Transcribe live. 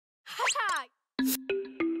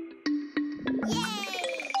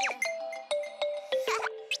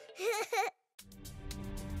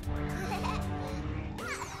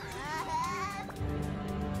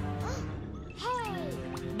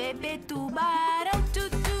Bebê tubarão,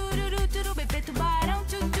 tutururu, turu, bebê tubarão,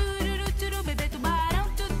 tutururu, turu, bebê tubarão,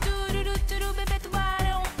 tutururu, turu, bebê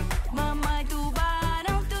tubarão. Mamãe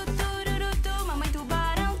tubarão, tutururu, tu, mamãe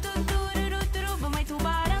tubarão, tutururu, turu, mamãe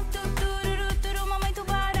tubarão, tutururu, turu, mamãe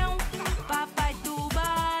tubarão. Papai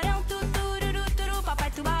tubarão, tutururu, turu,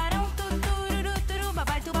 papai tubarão, tutururu, turu,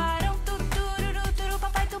 papai tubarão, tutururu, turu,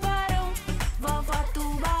 papai tubarão. Vovó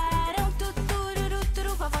tubarão, tutururu,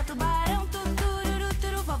 turu, vovó tubarão, tutururu,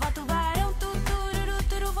 turu, vovó tubarão, tutururu,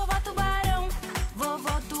 turu, vovó tubarão.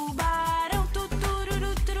 Vovó tubarão,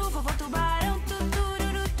 tutururu, turu, vovó tubarão,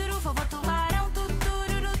 tutururu, turu, vovó tubarão,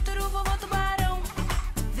 tutururu, turu, vovó tubarão.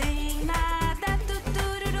 Vem nadar,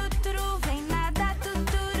 tutururu, turu, vem nadar,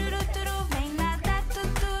 tutururu, turu, vem nadar,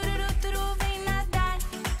 tutururu, turu, vem nadar.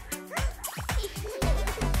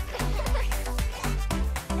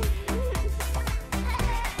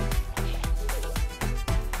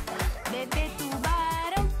 Bebê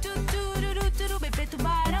tubarão, tutururu, turu, bebê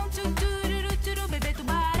tubarão, tutururu, turu, bebê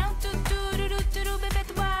tubarão, tutururu, turu, bebê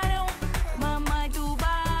tubarão. Mamãe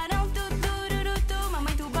tubarão, tutururu, tu,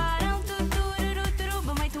 mamãe tubarão, tutururu, turu,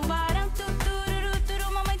 mamãe tubarão, tutururu,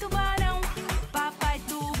 turu, mamãe tubarão. Papai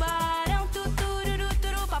tubarão, tutururu,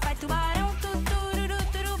 turu, papai tubarão, tutururu,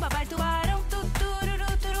 turu, papai tubarão,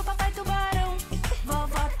 tutururu, turu, papai tubarão.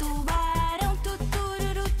 Vovó tubarão,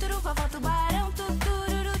 tutururu, turu, vovó tubarão,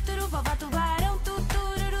 tutururu, turu, vovó tubarão,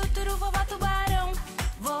 tutururu, turu, vovó tubarão.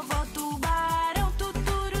 Vovó tubarão,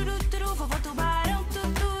 tutururu, turu, vovó tubarão,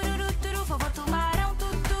 tutururu, turu, vovó tubarão,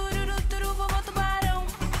 tutururu, turu, vovó tubarão.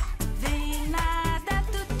 Vem nadar,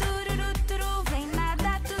 tutururu, turu, vem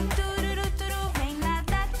nadar, tutururu, turu, vem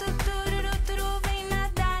nadar, tutururu, turu, vem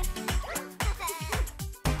nadar.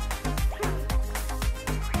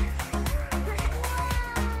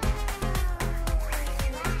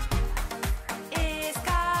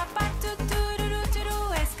 Escapar, tutururu,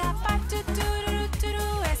 turu, escapar, tutururu, turu,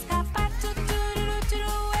 escapar, tutururu,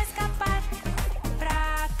 turu, escapar.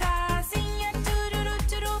 Pra casinha, tururu,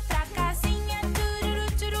 turu, pra casinha, tururu,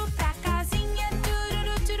 turu, pra casinha,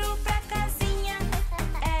 tururu, turu, pra casinha.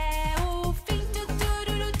 É o fim,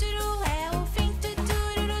 tutururu, turu, é o fim,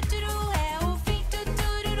 tutururu, turu, é o fim,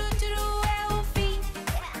 tutururu, turu, é o fim.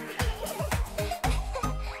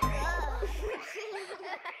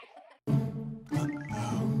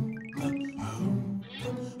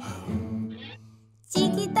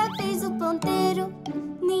 Tiquita fez o ponteiro,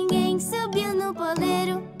 ninguém subiu no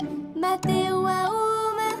poleiro. Bateu a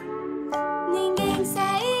uma, ninguém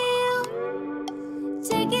saiu.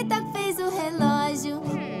 Tiquita fez o relógio.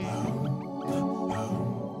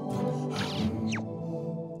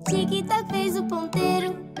 Tiquita fez o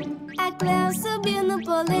ponteiro, a Cleo subiu no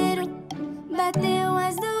poleiro. Bateu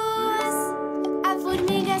as duas, a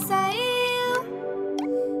formiga saiu.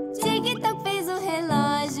 Tiquita fez o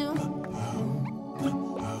relógio.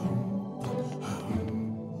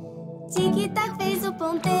 Tiquita fez o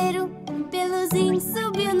ponteiro, Peluzinho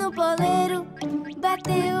subiu no poleiro.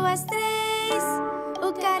 Bateu as três,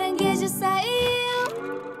 o caranguejo saiu.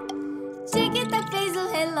 Tiquita fez o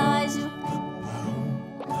relógio.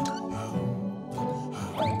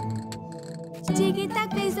 Tiquita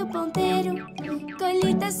fez o ponteiro,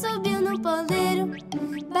 Colita subiu no poleiro.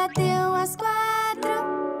 Bateu as quatro,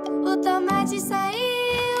 o tomate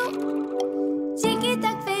saiu.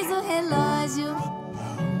 Tiquita fez o relógio.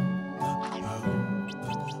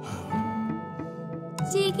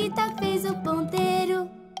 Tiquita fez o ponteiro,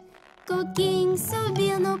 Cuquin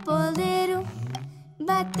subiu no poleiro.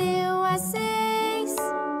 Bateu as seis,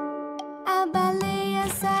 a baleia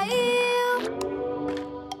saiu.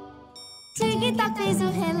 Tiquita fez o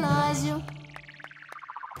relógio.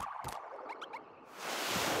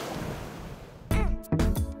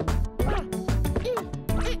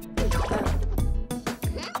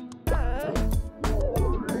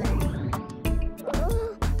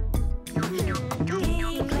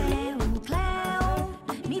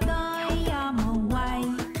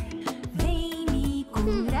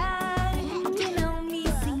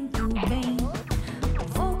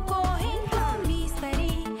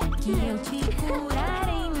 Que eu te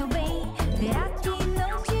curarei, meu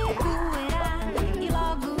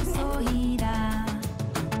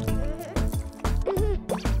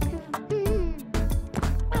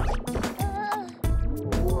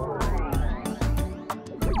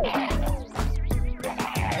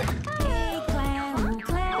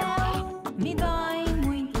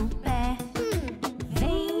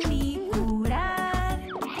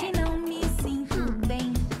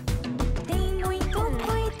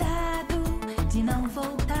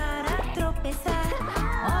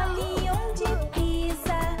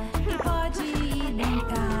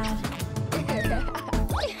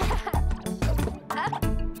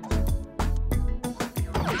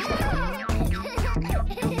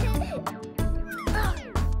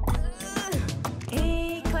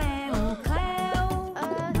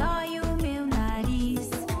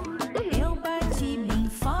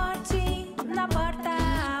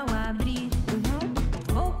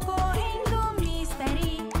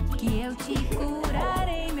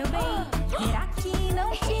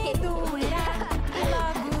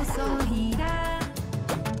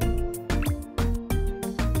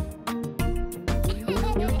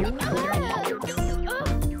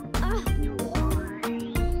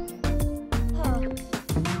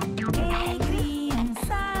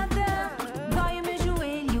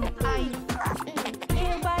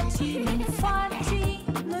Bate bem forte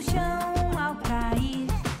no chão ao cair.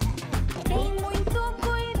 Tem muito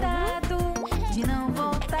cuidado de não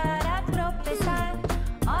voltar a tropeçar.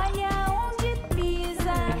 Olha onde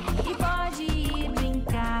pisa e pode ir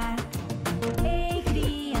brincar. Ei,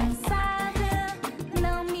 criançada,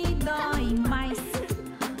 não me dói mais.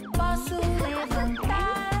 Posso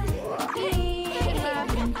levantar e ir lá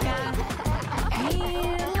brincar.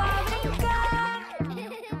 Ir lá brincar.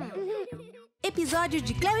 Episódios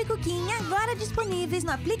de Cleo e Cuquin agora disponíveis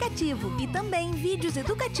no aplicativo e também vídeos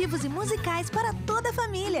educativos e musicais para toda a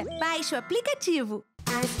família. Baixe o aplicativo.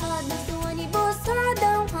 As rodas do ônibus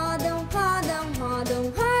rodam, rodam, rodam, rodam,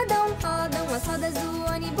 rodam, rodam. As rodas do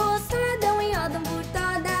ônibus rodam e rodam por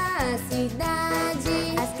toda a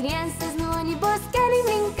cidade. As crianças no ônibus querem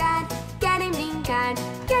brincar, querem brincar,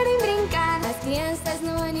 querem brincar. As crianças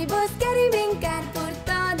no ônibus querem brincar por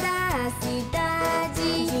toda a cidade.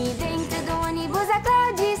 De dentro do ônibus a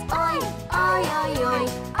Cleo diz oi, oi, oi, oi,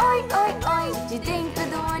 oi, oi, oi. De dentro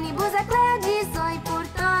do ônibus a Cleo diz oi por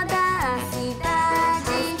toda a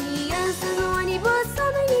cidade. As crianças no ônibus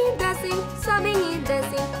sobem e descem, sobem e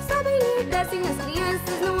descem,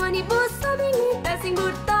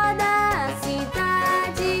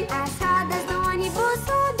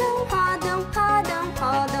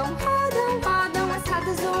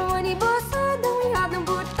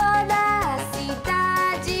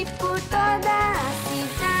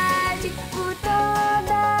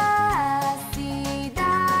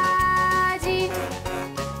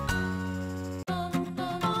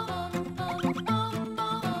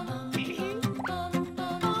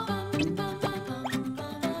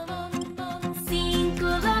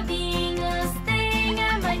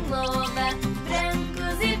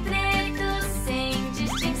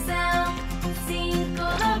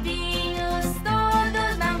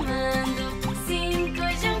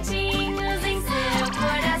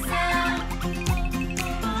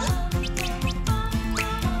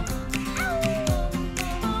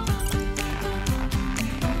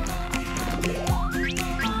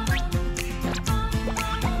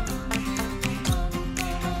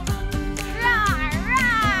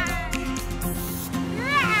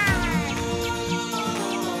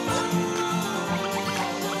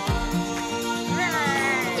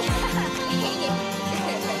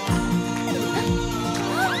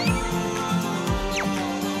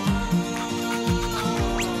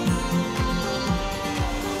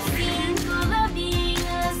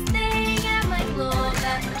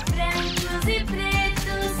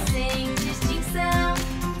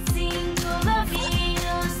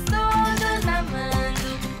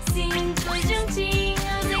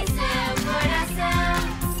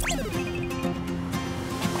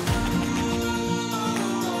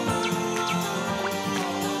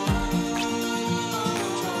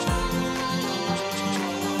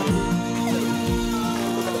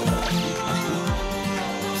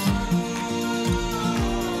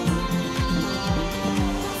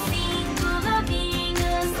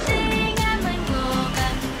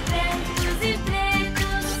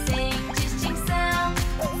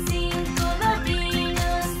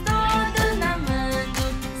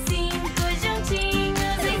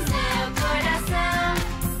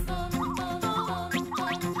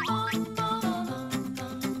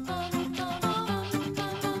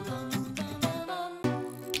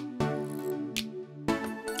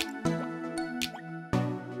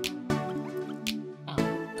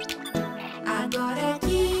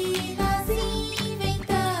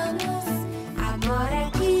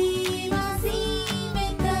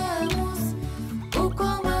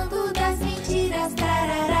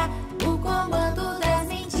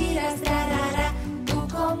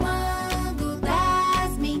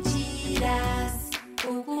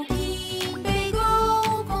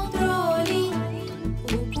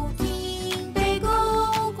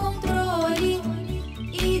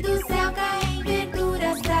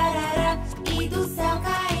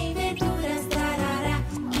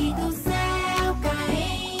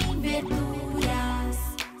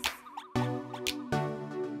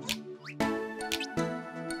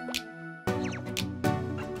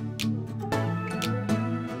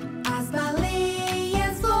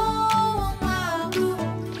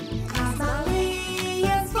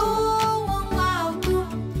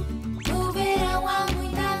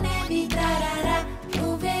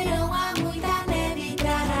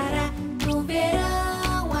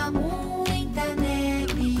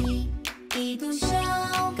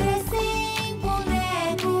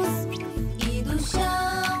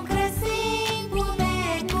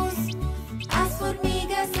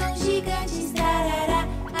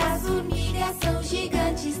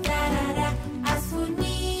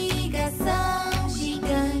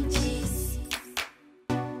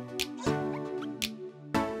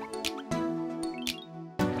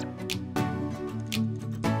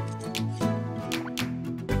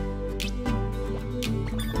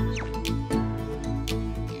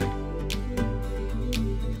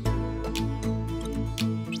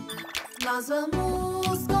 Nós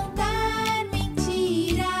vamos contar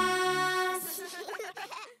mentiras.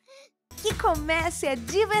 Que comece a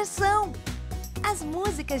diversão! As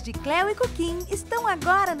músicas de Cleo e Cuquin estão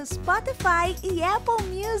agora no Spotify e Apple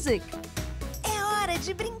Music. É hora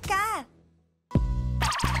de brincar!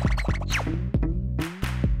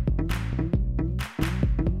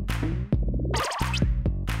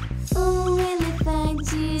 Um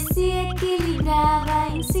elefante se equilibrava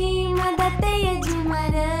em cima da teia de uma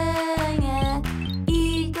aranha.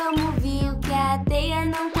 E como viu que a teia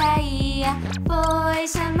não caía, foi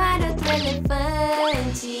chamar outro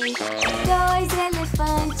elefante. Dois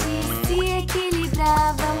elefantes se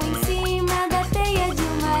equilibravam em cima da teia de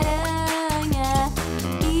uma aranha.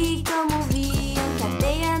 E como viam que a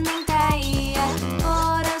teia não caía,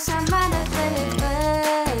 foram chamar outro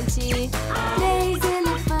elefante. Três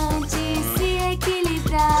elefantes se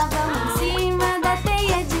equilibravam em cima da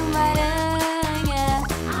teia de uma aranha.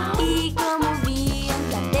 E como viam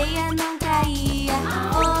que a teia não caía,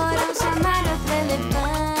 foram chamar outro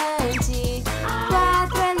elefante.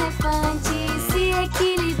 Quatro elefantes se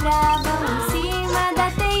equilibravam em cima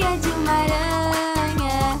da teia de uma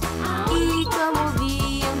aranha. E como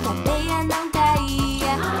viam que a teia não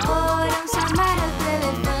caía, foram chamar outro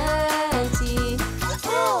elefante.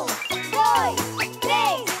 Um, dois,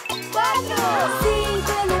 três, quatro.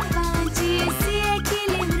 Cinco elefantes se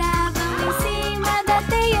equilibravam em cima da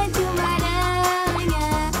teia de uma aranha.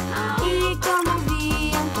 E como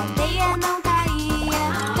viam que a teia não caía,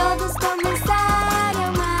 todos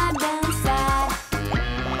começaram a dançar.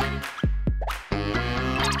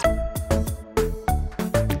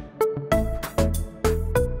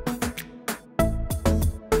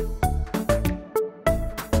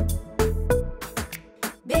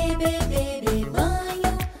 Bebê, bebê,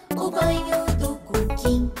 banho, o banho do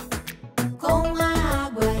Cuquin. Com a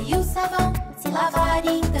água e o sabão, se lavar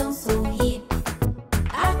e então sorrir.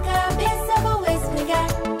 A cabeça vou esfregar,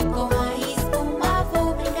 com a espuma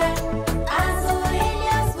vou brincar. As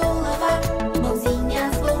orelhas vou lavar,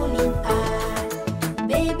 mãozinhas vou limpar.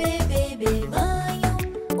 Bebê, bebê, banho,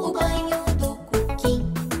 o banho do Cuquin.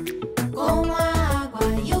 Com a água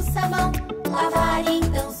e o sabão, lavar e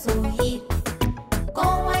então sorrir.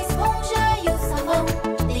 Com a esponja e o sabão,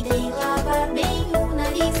 tentei lavar bem o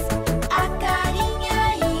nariz, a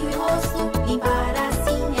carinha e o rosto, limpar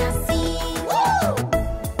assim, assim.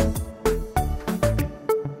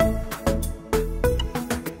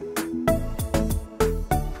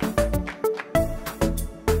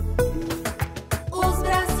 Os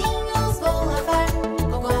bracinhos vou lavar,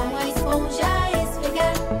 com a esponja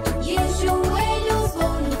esfregar, e os joelhos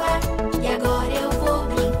vou limpar, e agora eu vou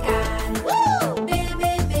brincar.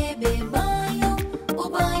 Bebê, bebê, banho, o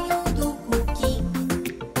banho do Cuquin.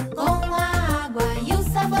 Com a água e o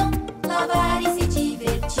sabão, lavar e se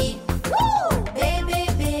divertir. Bebê,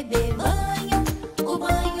 bebê, banho, o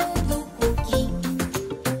banho do Cuquin.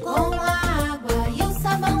 Com a água e o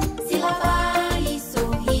sabão, se lavar e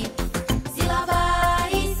sorrir. Se lavar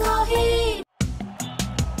e sorrir.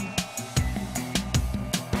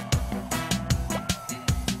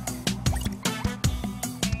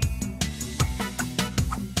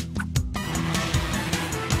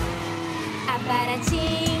 A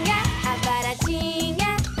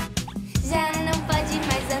baratinha, já não pode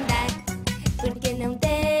mais andar. Porque não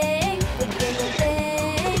tem,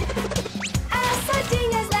 as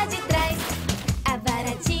sardinhas lá de trás. A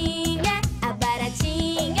baratinha,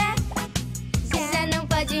 já não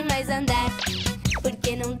pode mais andar.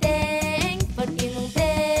 Porque não tem,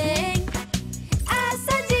 as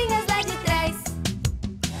sardinhas lá de trás.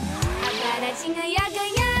 A baratinha ia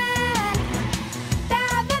ganhar,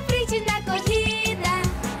 tava à frente na corrida,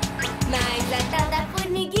 mas a tal da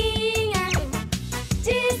formiguinha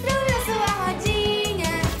destruiu sua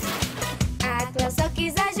rodinha. A Cleo só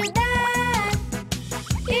quis ajudar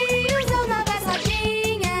e usou novas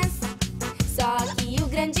rodinhas. Só que o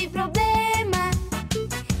grande problema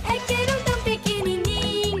é que eram tão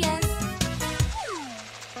pequenininhas.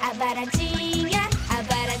 A baratinha,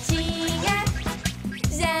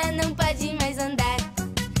 já não pode mais andar.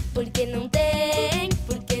 Porque não tem,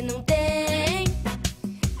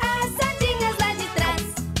 as sardinhas lá de trás.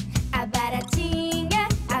 A baratinha,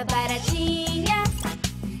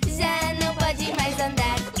 já não pode mais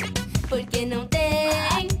andar. Porque não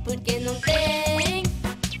tem,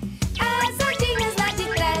 as sardinhas lá de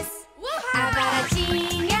trás. A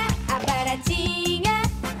baratinha,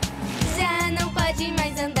 já não pode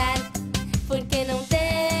mais andar. Porque não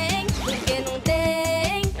tem,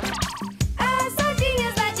 as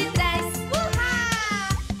sardinhas lá de trás.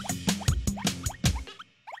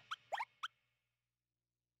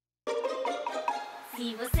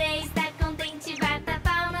 Se você está contente, contente, bata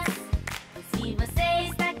palmas. Se você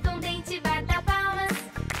está contente, bata palmas.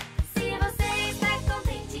 Se você está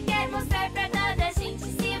contente, quer mostrar pra toda a gente.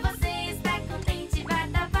 Se você está contente,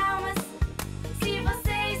 bata palmas. Se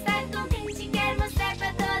você está contente, quer mostrar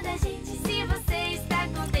pra toda a gente. Se você está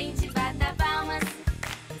contente, bata palmas.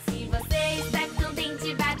 Se você está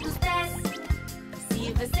contente, bata os pés.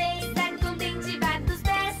 Se você está contente, bata os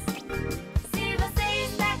pés. Se você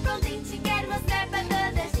está contente, quer mostrar pra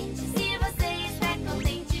toda a gente. Se você está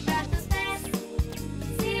contente, bata os pés.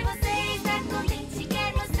 Se você está contente,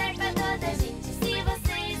 quer mostrar pra toda a gente. Se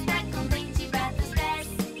você está contente, bata os pés.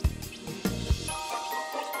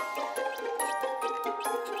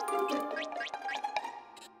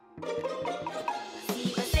 Se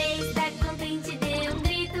você está contente, dê um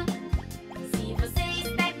grito. Se você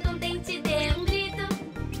está contente, dê um grito.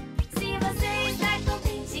 Se você está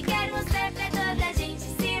contente, quer mostrar pra toda a gente.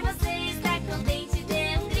 Se você está contente,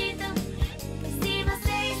 dê um grito. Se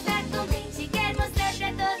você está contente, quer mostrar pra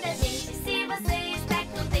toda a gente. Se você está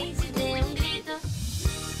contente, dê um grito.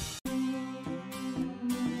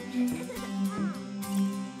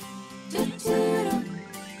 Tchutchuru,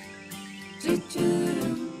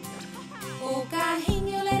 tchutchuru. O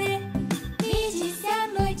carrinho lerê me disse à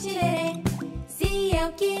noite lerê se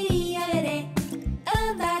eu queria lerê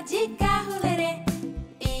andar de carro lerê.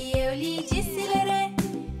 E eu lhe disse lerê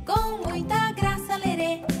com muita graça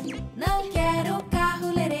lerê, não quero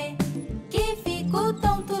carro lerê, que fico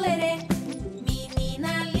tonto lerê.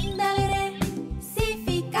 Menina linda lerê, se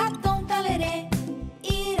fica tonta lerê,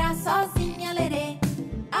 irá sozinha lerê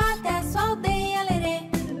até sua aldeia lerê.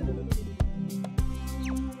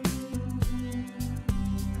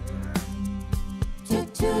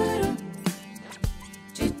 Tchutchuru,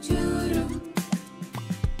 tchutchuru.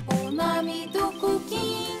 O nome do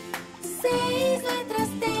Cuquin 6 letras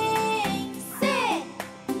tem. C,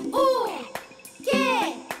 U, Q,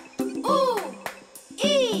 U,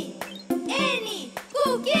 I, N,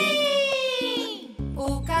 Cuquin.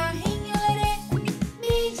 O carrinho lerê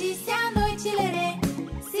me disse à noite lerê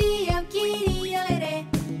se eu queria lerê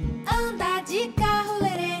andar de carro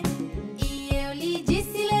lerê. E eu lhe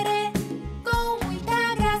disse lerê com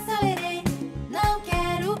muita graça lerê, não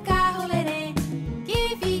quero carro lerê,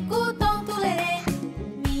 que fico tonto lerê.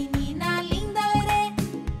 Menina linda lerê,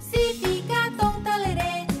 se fica tonta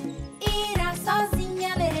lerê, irá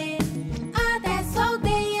sozinha lerê até sua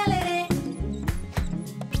aldeia lerê.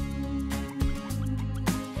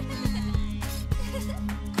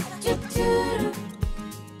 Tchutchuru,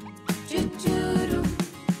 tchutchuru.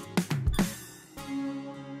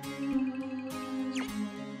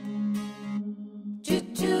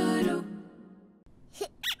 Tchutchuru.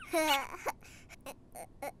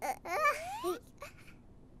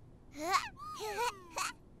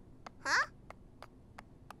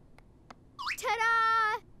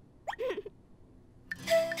 Tcharam!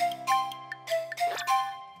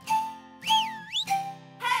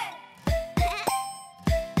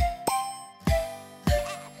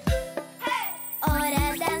 Hora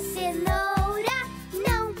da cenoura.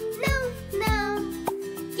 Não, não, não.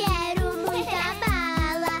 Quero muita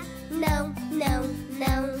bala. Não, não,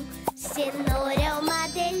 não. Cenoura é uma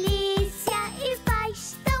delícia e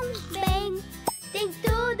faz tão bem. Tem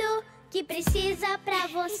tudo que precisa pra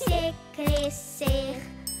você crescer.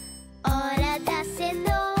 Hora da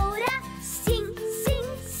cenoura. Sim, sim,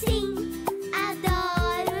 sim.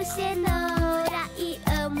 Adoro cenoura e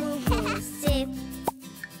amo você.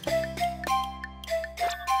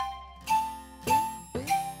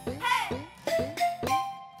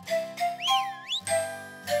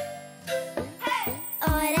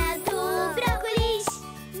 Hora do brócolis.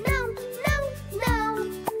 Não, não, não.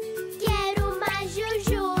 Quero uma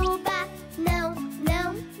jujuba. Não,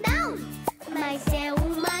 não, não. Mas é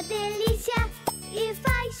uma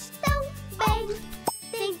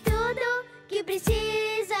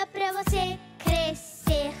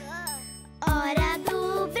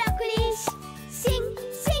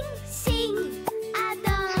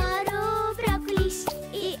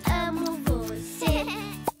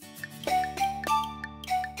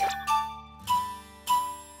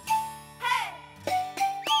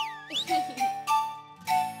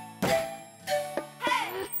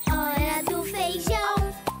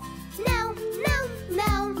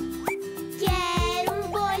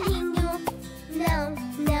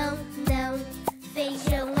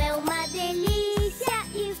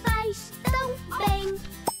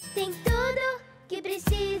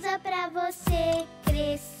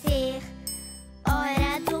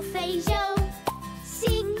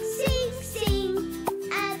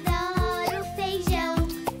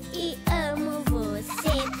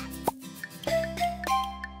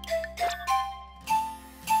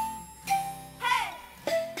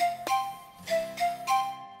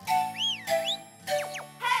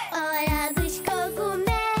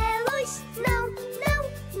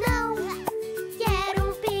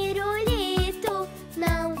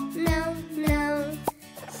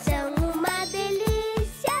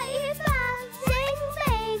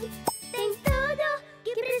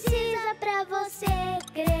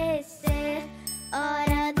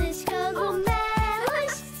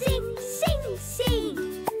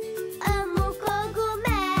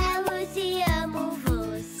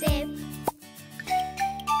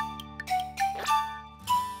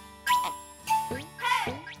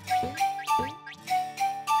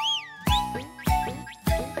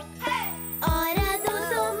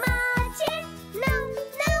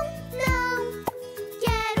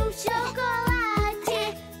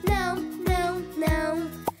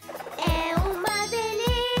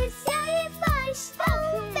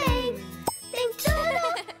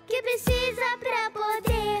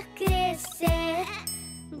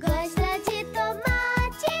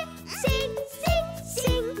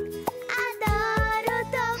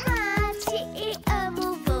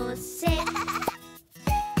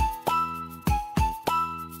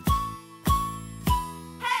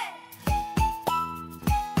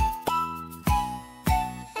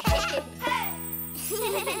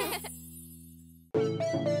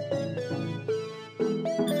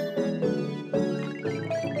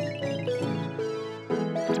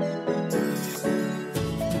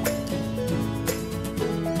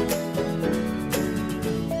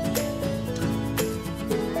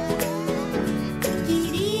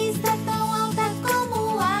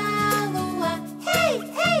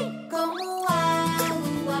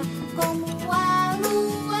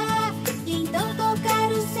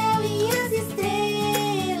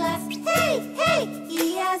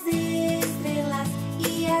as estrelas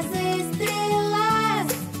e as estrelas.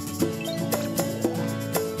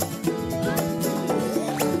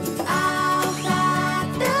 Alta,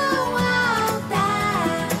 tão alta,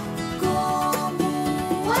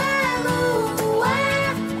 como a lua.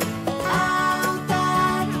 Alta,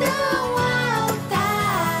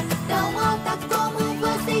 tão alta como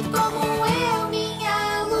você e como eu,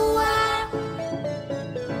 minha lua.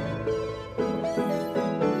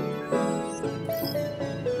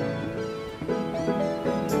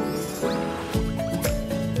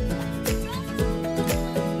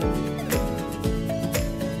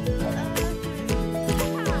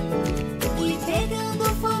 E pegando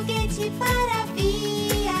foguete para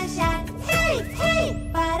viajar, hey, hey,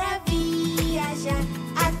 para viajar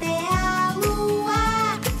até a lua.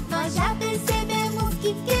 Nós já percebemos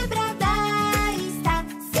que quebrada está.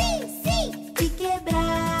 Sim, sim, que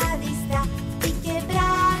quebrada está, que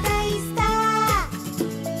quebrada está.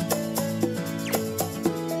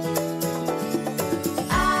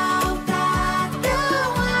 Alta,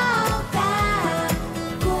 tão alta,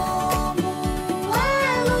 como a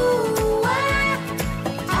lua.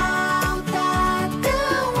 Alta,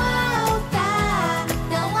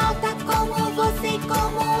 tão alta como você e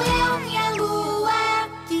como eu, minha lua.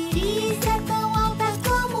 Queria estar tão alta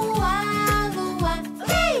como a lua.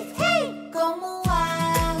 Hey, hey, como a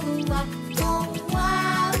lua, como a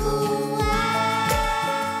lua.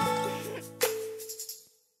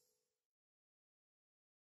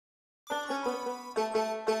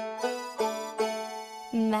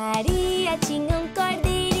 Maria tinha um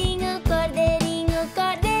cordeirinho, cordeirinho,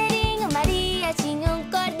 cordeirinho. Maria tinha um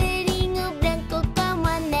cordeirinho branco como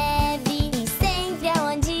a neve. E sempre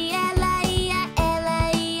aonde ela ia,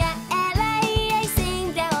 ela ia, ela ia. E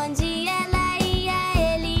sempre aonde ela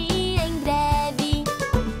ia, ele ia em breve.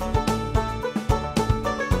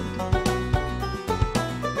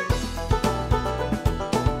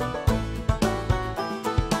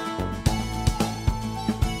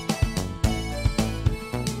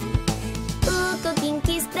 O Cuquin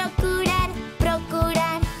quis procurar,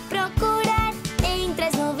 procurar, procurar entre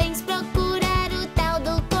as nuvens, procurar o tal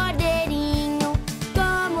do cordeirinho.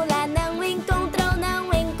 Como lá não encontrou,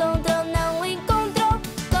 não encontrou, não encontrou.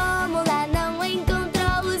 Como lá não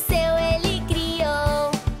encontrou, o seu ele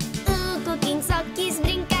criou. O Cuquin só quis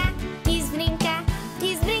brincar, quis brincar,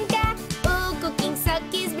 quis brincar. O Cuquin só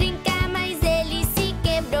quis brincar, mas ele se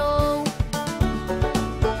quebrou.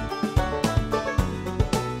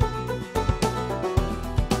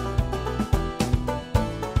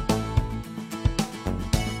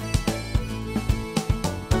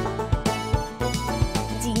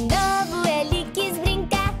 De novo ele quis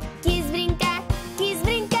brincar, quis brincar, quis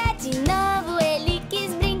brincar. De novo ele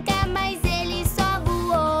quis brincar, mas ele só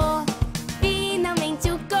voou.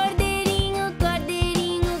 Finalmente o cordeirinho,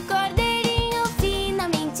 cordeirinho, cordeirinho.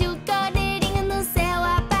 Finalmente o cordeirinho no céu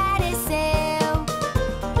apareceu.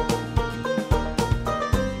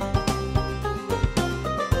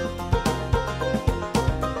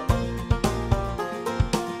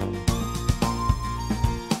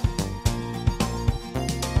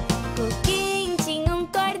 Cuquin tinha um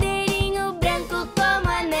cordeirinho branco como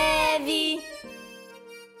a neve.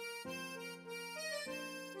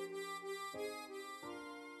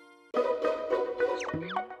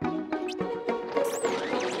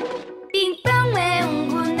 Pimpão é um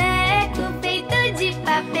boneco feito de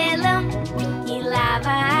papelão que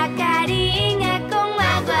lava a carinha com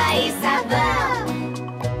água e sabão.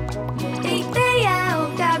 Penteia o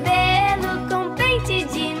cabelo com pente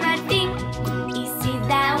de marfim e se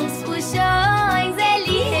dá uns puxões,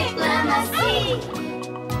 ele reclama assim.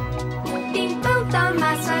 Pimpão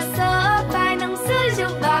toma sua sopa, não suja o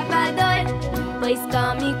babador, pois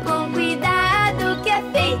come com cuidado que é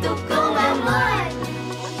feito com amor.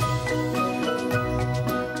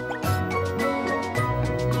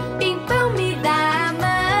 Pimpão me dá a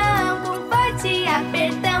mão com forte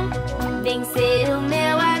apertão. Vem ser o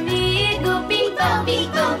meu amigo, pimpão,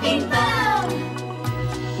 pimpão, pimpão.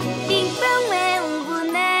 Pimpão é um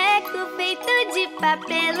boneco feito de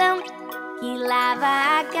papelão que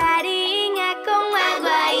lava a carinha com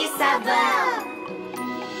água e sabão.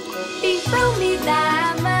 Pimpão me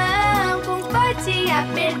dá a mão com forte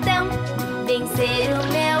apertão. Vem ser o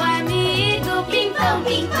meu amigo, pimpão,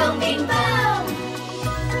 pimpão, pimpão.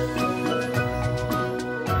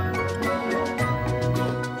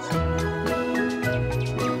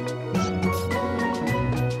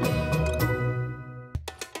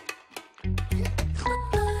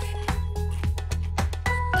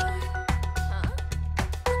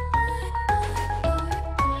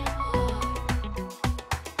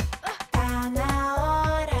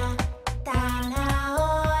 Tá na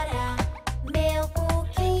hora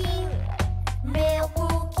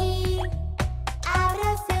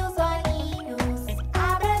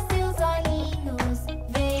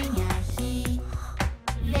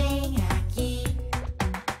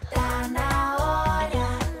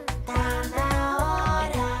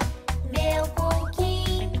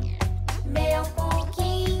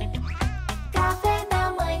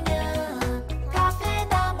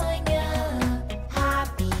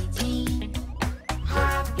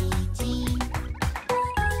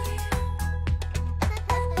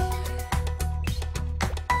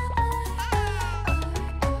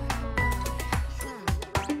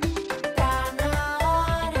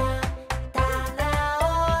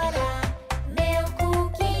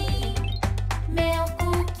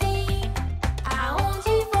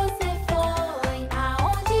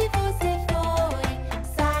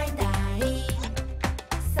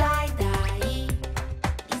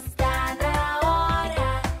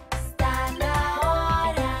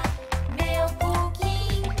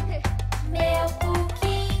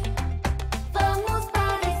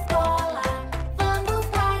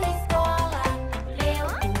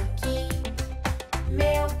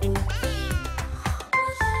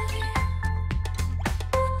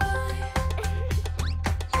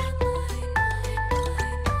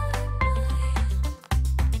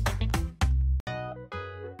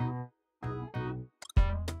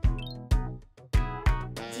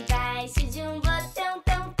Debaixo de um botão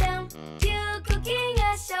tão tão que o Cuquin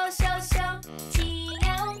achou, show, show.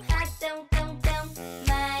 Tinha um ratão tão tão,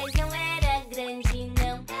 mas não era grande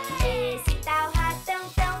não. Esse tal ratão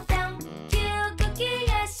tão tão que o Cuquin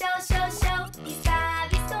achou, show, show.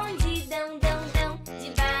 Estava escondidão, dão, dão,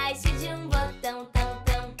 debaixo de um botão tão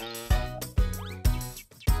tão.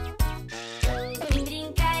 Cuquin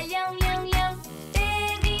brincalhão, nhão, nhão,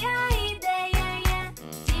 teve a ideia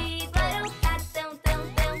de pôr um ratão tão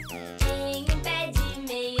tão em um pé de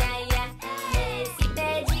meia-ia. Nesse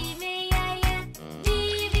pé de meia-ia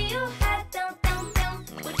vive o ratão tão tão,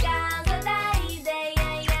 por causa da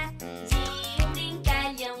ideia de um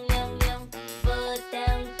brincalhão, nhão, nhão.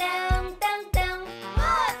 Botão tão tão tão,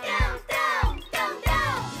 botão tão tão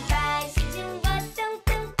tão, debaixo de um botão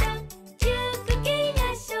tão tão que o Cuquin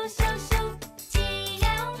achou, show, show.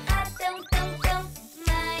 Tinha um ratão tão tão,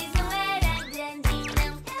 mas não era grande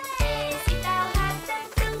não. Esse tal ratão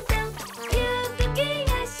tão tão que o Cuquin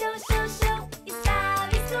achou, show, show.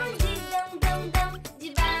 Estava escondidão, dão, dão,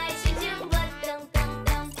 debaixo de um botão tão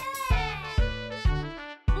tão.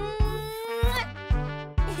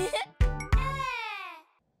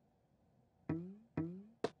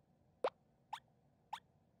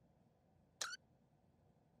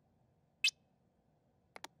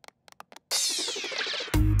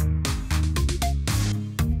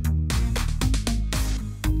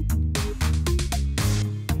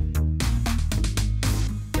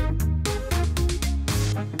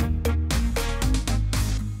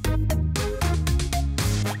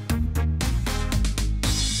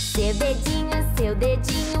 Seu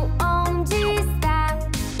dedinho, onde está?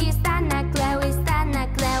 Está na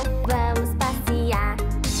Cleo, vamos passear.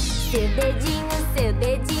 Seu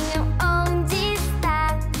dedinho, onde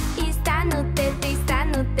está? Está no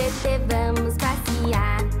TT, vamos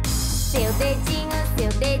passear. Seu dedinho,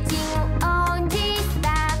 onde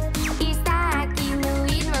está? Está aqui no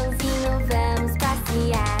irmãozinho, vamos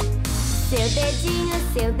passear. Seu dedinho,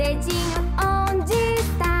 onde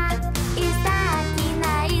está? Está aqui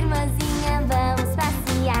na irmãzinha, vamos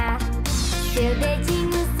passear. Seu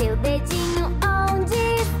dedinho, onde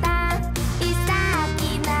está? Está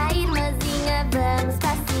aqui na irmãzinha, vamos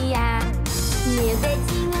passear. Meu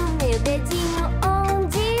dedinho,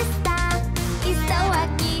 onde está? Estou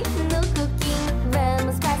aqui no Cuquin,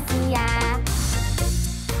 vamos passear.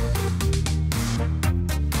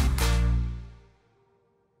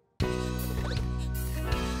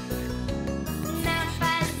 Na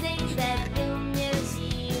fazenda do meu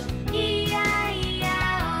tio, ia, ia,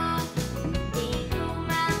 ó, tem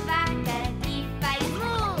uma vaca que faz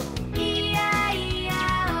mu, ia, ia,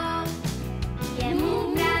 ó. E é mu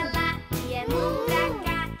pra lá, e é mu pra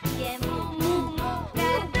cá, e é mu, mu, mu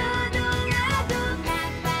pra todo lado. Na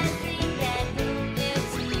fazenda do meu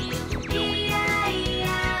tio, ia,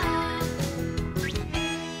 ia, ó.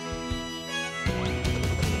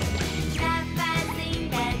 Na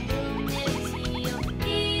fazenda do meu tio,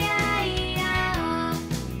 ia, ia, ó,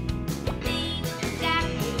 tem um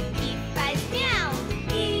gato que faz miau,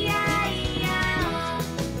 ia, ia, ó.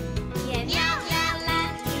 E é miau pra lá,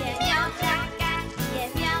 e é miau pra cá, e é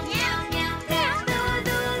miau, miau, miau pra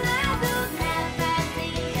todo lado. Na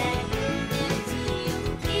fazenda do meu tio,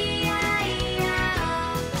 ia, ia, ó.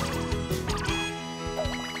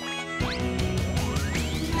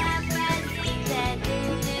 Na fazenda do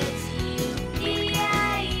meu tio, ia,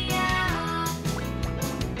 ia, ó,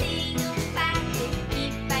 tem um pato que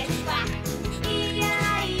faz quá, ia,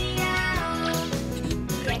 ia, ó.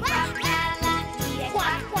 E é quá pra lá, e é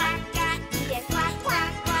quá, quá cá, e é quá, quá,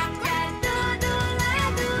 quá pra todo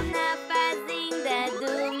lado. Na fazenda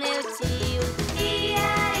do meu tio,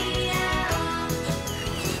 ia, ia, ó.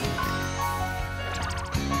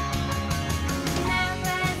 Na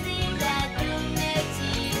fazenda do meu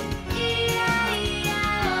tio, ia, ia,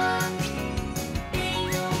 ó, tem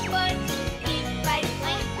um porco que faz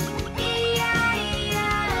mãe, ia, ia,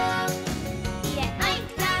 ó. E é oi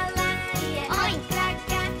pra lá, e é oi pra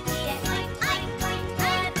cá, e é oi, oi, oi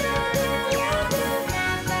pra todo lado. Na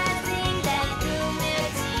fazenda do meu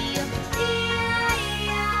tio, ia,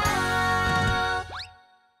 ia, ó.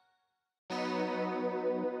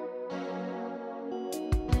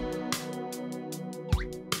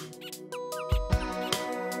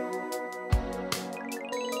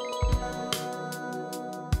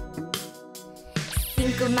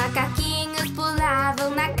 Cinco macaquinhos pulavam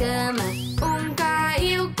na cama. Um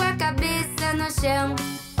caiu com a cabeça no chão.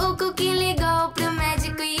 O Cuquin ligou pro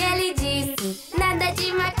médico e ele disse: nada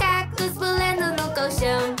de macacos pulando no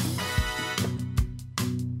colchão.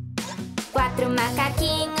 Quatro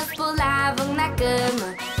macaquinhos pulavam na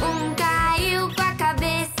cama. Um caiu com a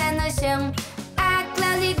cabeça no chão. A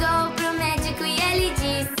Cleo ligou pro médico e ele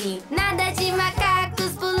disse: nada de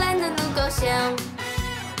macacos pulando no colchão.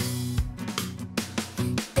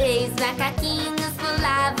 3 macaquinhos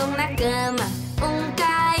pulavam na cama. Um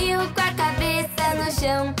caiu com a cabeça no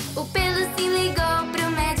chão. O Pelucinho ligou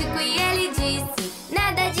pro médico e ele disse: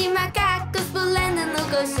 nada de macacos pulando no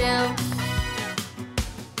colchão.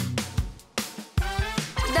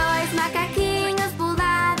 2 macaquinhos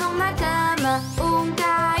pulavam na cama. Um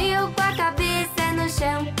caiu com a cabeça no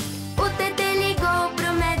chão. O Tetê ligou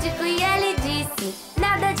pro médico e ele disse: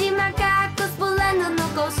 nada de macacos pulando no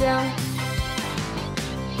colchão.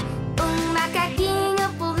 Um macaquinho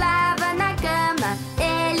pulava na cama.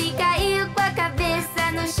 Ele caiu com a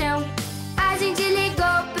cabeça no chão. A gente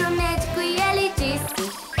ligou pro médico e ele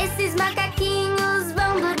disse: esses macaquinhos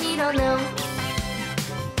vão dormir ou não?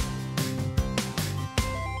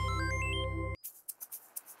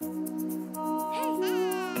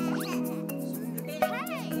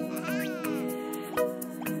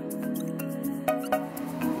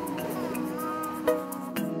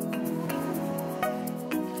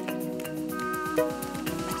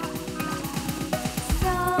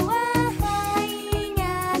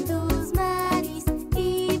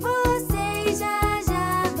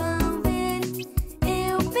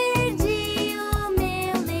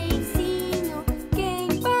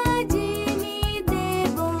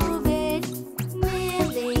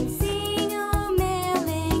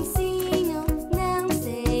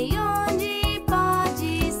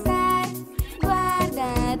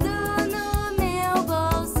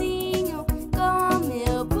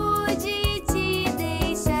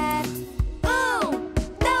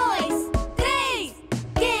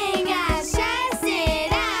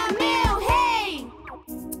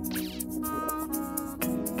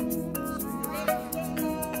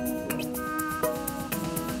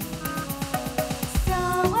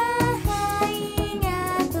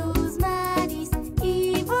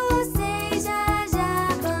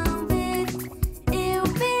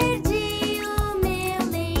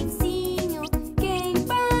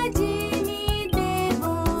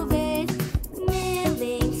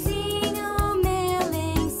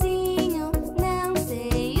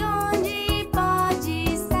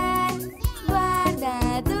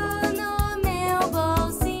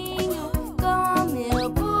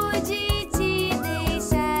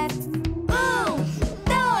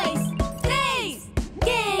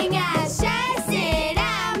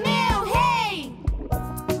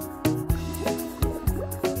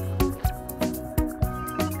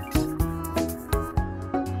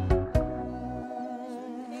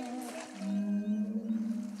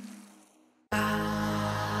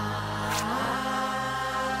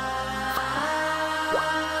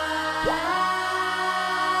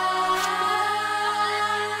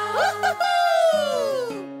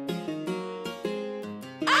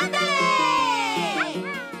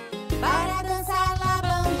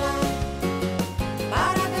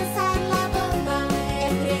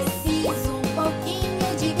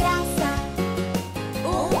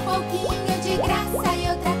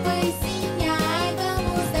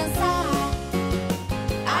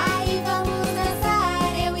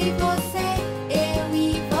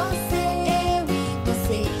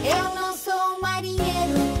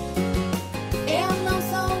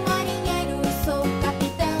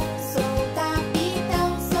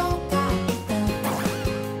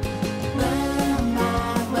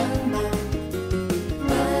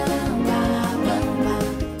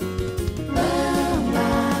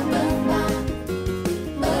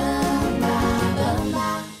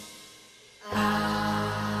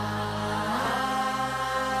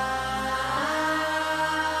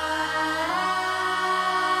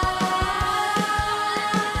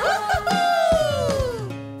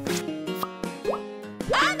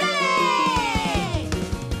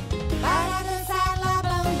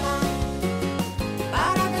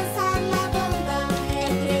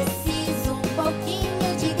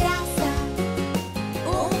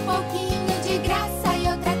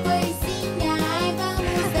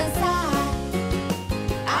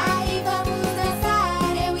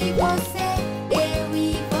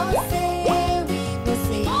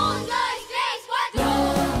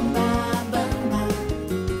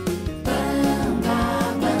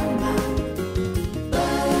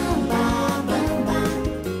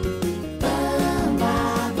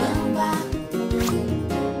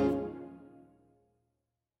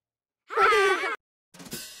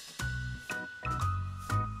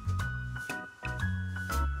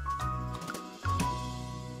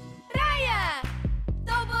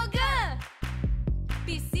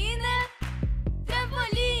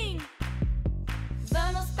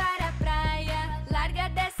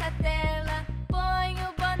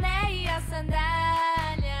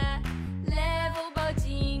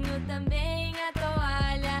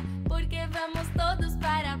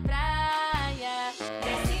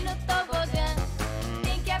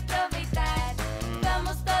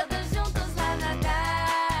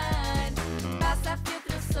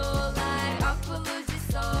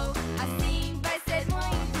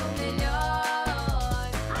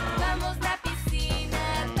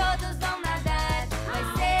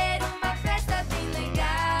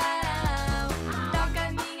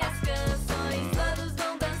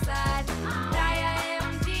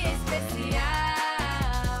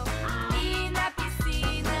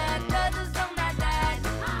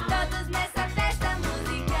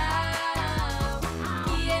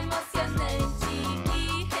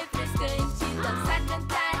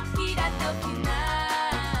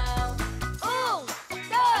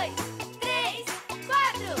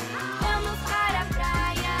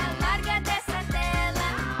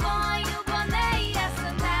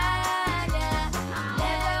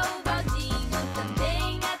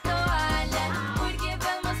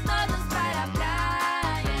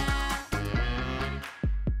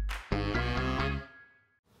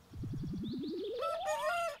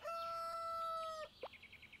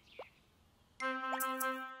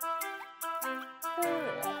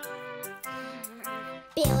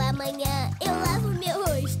 Pela manhã eu lavo meu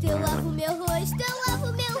rosto, eu lavo meu rosto, eu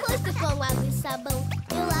lavo meu rosto com água e sabão.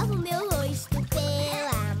 Eu lavo meu rosto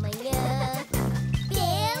pela manhã,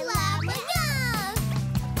 pela manhã.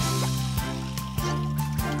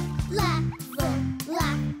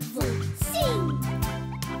 Lavo, sim.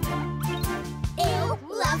 Eu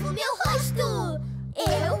lavo meu rosto,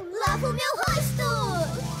 eu lavo meu rosto.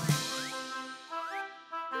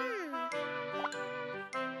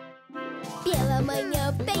 Pela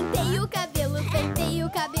manhã penteio o cabelo, penteio o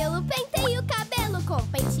cabelo, penteio o cabelo. Com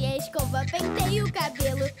pente e escova penteio o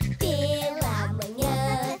cabelo. Pela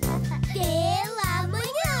manhã, pela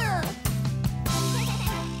manhã.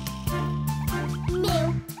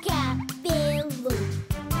 Meu cabelo.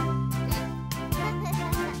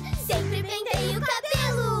 Sempre penteio o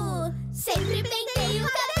cabelo, sempre penteio o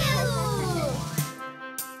cabelo.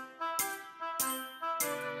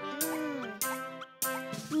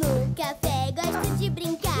 No café gosto de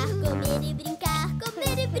brincar, comer e brincar,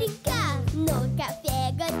 comer e brincar. No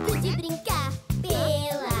café gosto de brincar.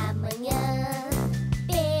 Pela manhã,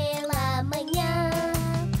 pela manhã.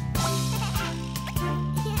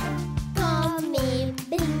 Comer,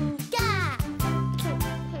 brincar.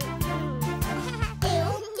 Eu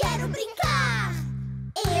quero brincar.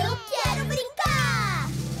 Eu quero brincar.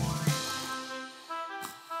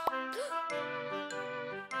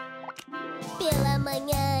 Pela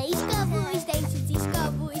manhã escovo os dentes,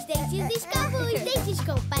 escovo os dentes, escovo os dentes.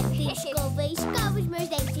 Com pasta e escova escovo os meus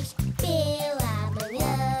dentes. Pela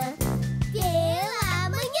manhã, pela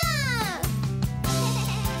manhã.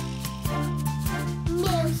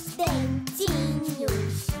 Meus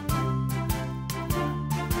dentinhos.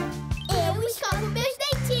 Eu escovo meus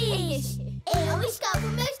dentes. Eu escovo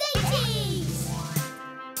meus dentes.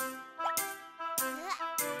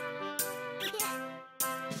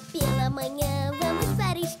 Pela manhã vamos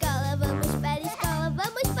para a escola, vamos para a escola,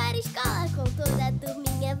 vamos para a escola. Com toda a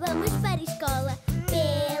turminha vamos para a escola.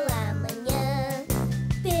 Pela manhã,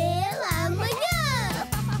 pela manhã.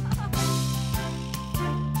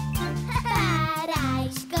 Para a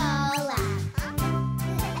escola.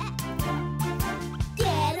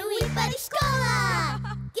 Quero ir para a escola.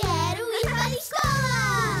 Quero ir para a escola.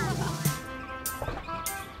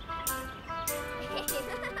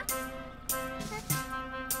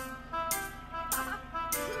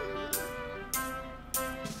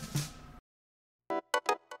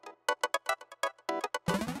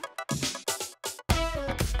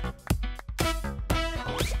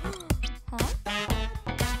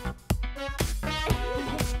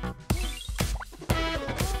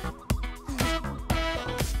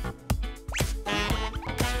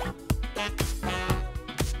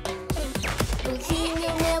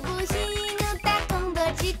 Burrinho, meu burrinho, tá com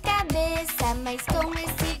dor de cabeça, mas com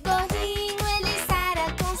esse gorrinho ele sara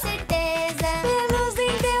com certeza.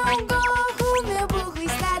 Peluzinho deu um gorro, meu burro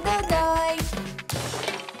está dodói.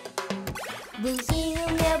 Burrinho,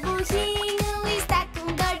 meu burrinho, está com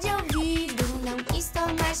dor de ouvido. Não quis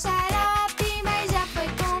tomar xarope, mas já foi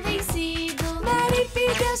convencido. Maripe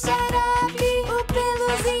deu xarope, o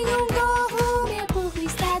peluzinho um gorro, meu burro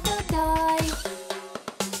está dodói.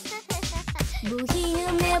 Burrinho,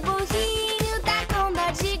 meu burrinho, tá com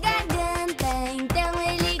dor de garganta. Então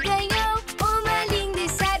ele ganhou uma linda e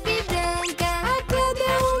sabe branca. A Cleo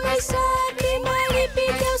deu uma chope, Maripe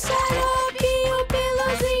deu xarope, o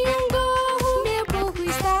peluzinho um gorro, meu burro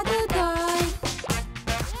está dodói.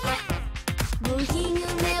 Burrinho,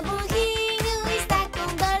 meu burrinho, está com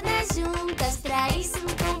dor nas juntas. Pra isso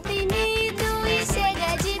um comprimido e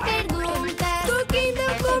chega de pergunta. Cuquin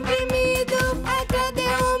deu comprimido, a Cleo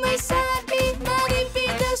deu uma chope, Maripe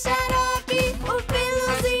deu xarope, o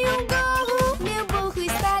peluzinho um gorro, meu burro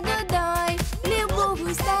está dodói, meu burro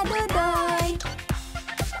está dodói.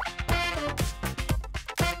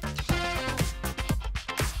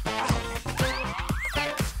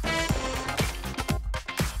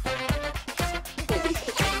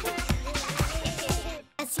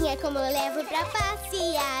 Assim é como eu levo pra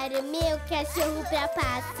passear o meu cachorro pra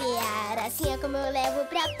passear. Assim é como eu levo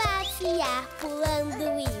pra passear,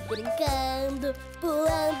 pulando e brincando,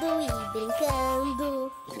 pulando e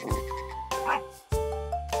brincando.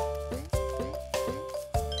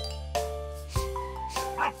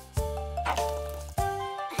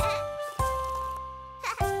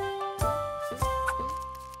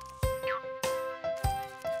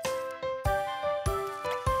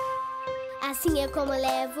 Assim é como eu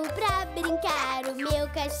levo pra brincar o meu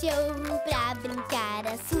cachorro pra brincar.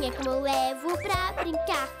 Assim é como eu levo pra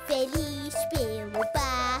brincar, feliz pelo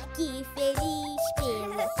parque, feliz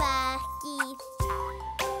pelo parque.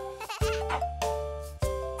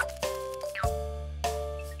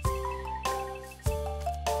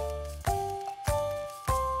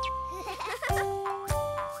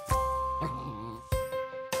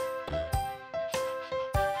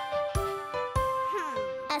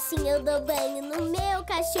 Assim eu dou banho no meu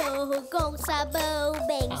cachorro com sabão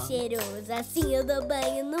bem cheiroso. Assim eu dou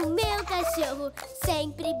banho no meu cachorro,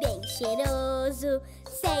 sempre bem cheiroso,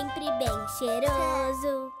 sempre bem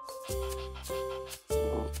cheiroso.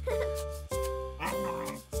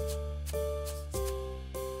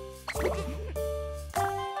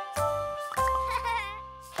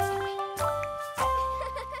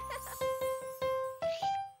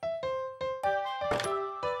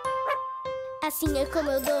 Assim é como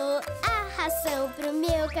eu dou a ração pro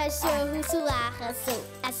meu cachorro, sua ração.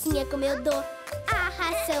 Assim é como eu dou a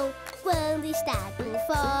ração quando está com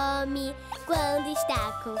fome, quando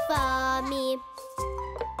está com fome.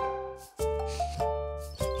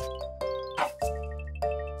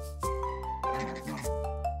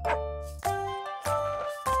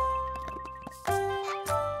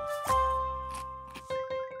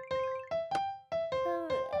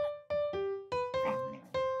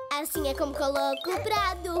 Assim é como coloco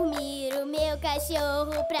pra dormir o meu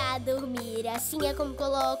cachorro pra dormir. Assim é como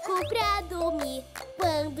coloco pra dormir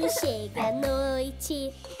quando chega a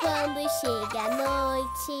noite, quando chega a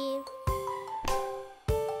noite.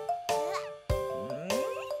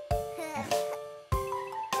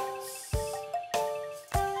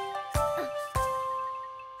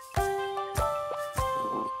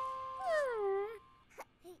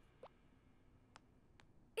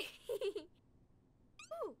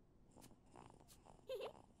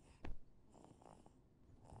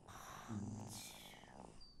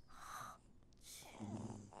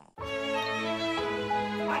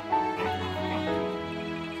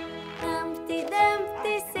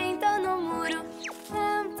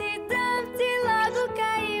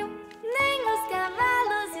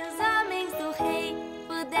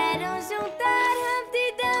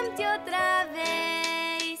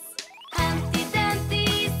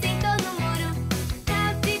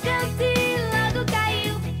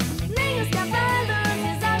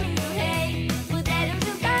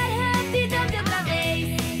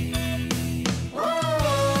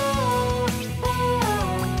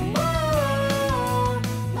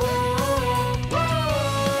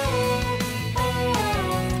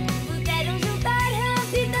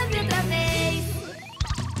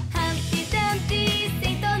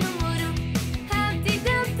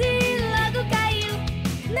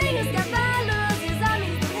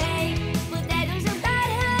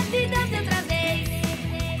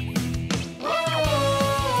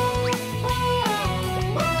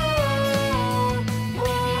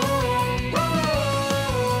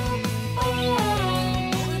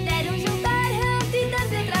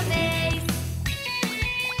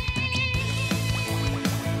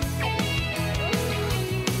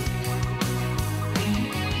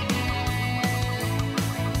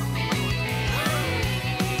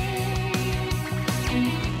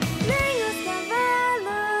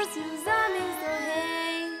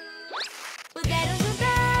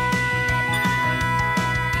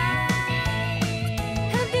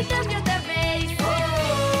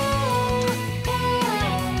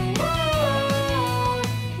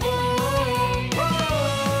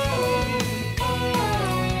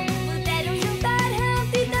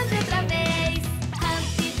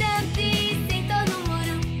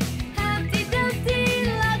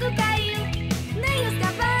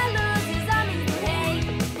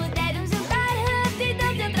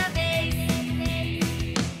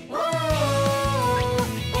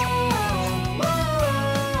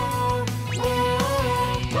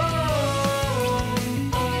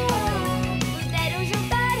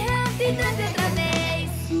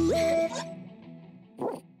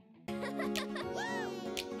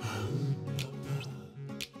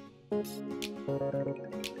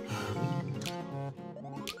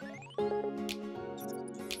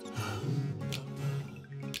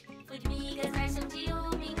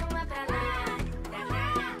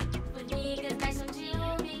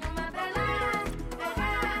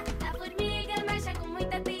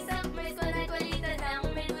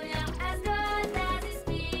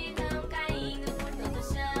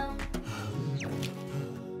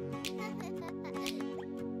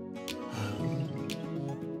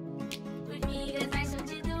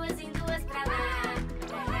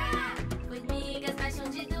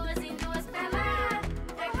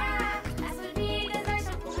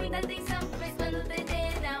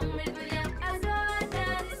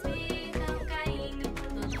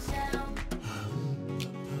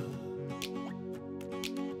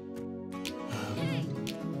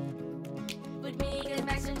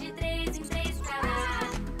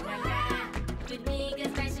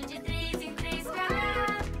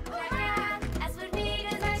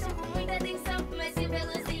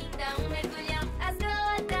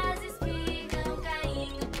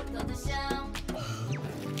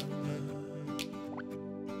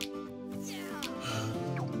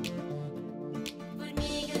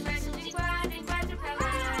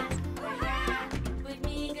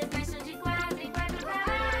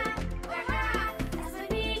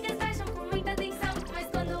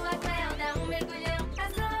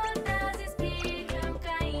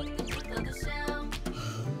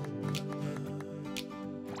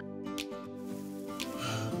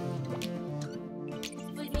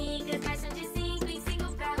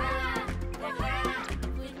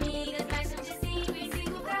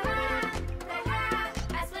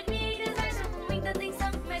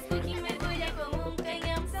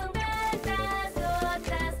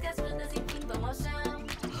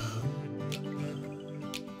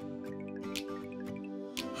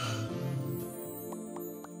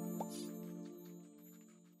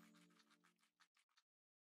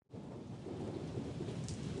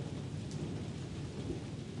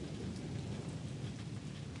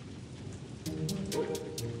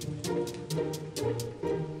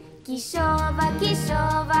 Que chova,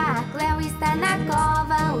 a Cleo está na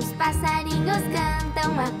cova. Os passarinhos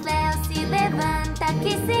cantam, a Cleo se levanta.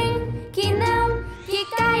 Que sim, que não, que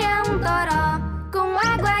caia um toró com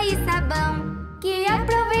água e sabão. Que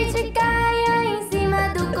aproveite e caia em cima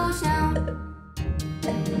do colchão.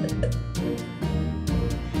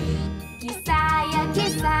 Que saia,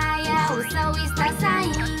 o sol está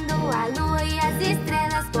saindo. A lua e as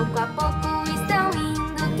estrelas pouco a pouco estão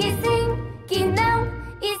indo. Que sim, que não,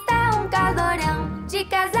 está um calorão de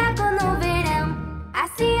casaco no verão.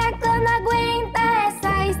 Assim a Cleo não aguenta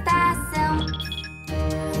essa estação.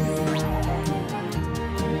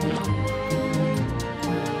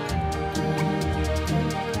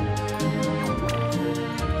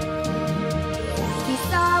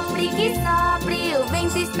 Que sopre, o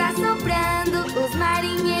vento está soprando. Os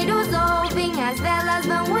marinheiros ouvem, as velas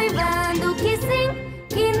vão uivando. Que sim,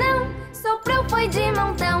 que não, soprou foi de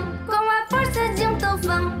montão, com a força de um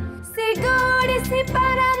tufão. Segure-se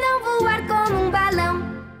para não voar como um balão.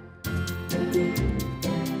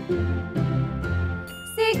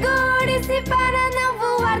 Segure-se para não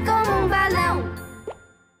voar como um balão.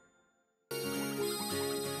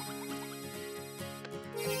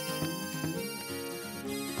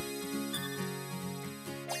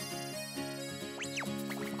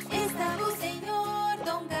 Estava o senhor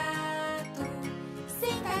Dom Gato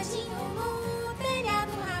sentadinho no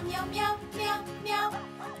telhado. Ah, miau, miau, miau, miau.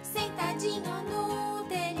 Sentadinho no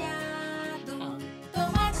telhado.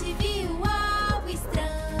 Tomate viu algo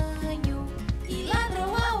estranho e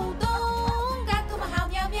ladrou ao Dom Gato. Ah,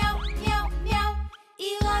 miau, miau, miau, miau.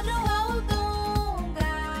 E ladrou ao Dom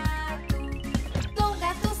Gato. Dom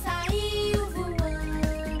Gato saiu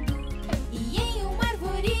voando e em uma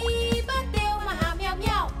árvore bateu. Ah, miau,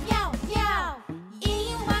 miau, miau, miau.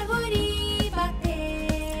 Em uma árvore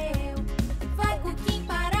bateu. Vai Cuquin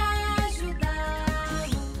para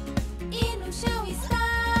ajudá-lo. E no chão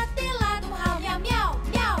está telado. Ah, miau, miau,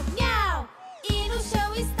 miau, miau. E no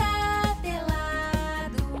chão está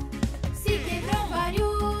telado. Se quebrou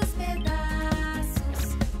vários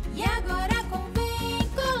pedaços e agora convém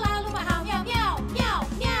colá-lo. Ah, miau, miau, miau,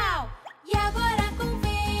 miau. E agora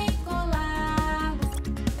convém colá-lo.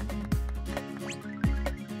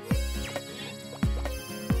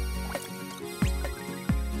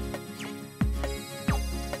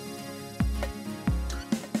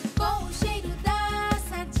 Com o cheiro das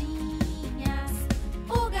sardinhas,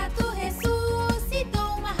 o gato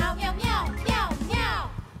ressuscitou. Ah, miau, miau, miau,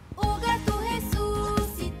 miau. O gato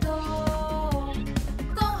ressuscitou.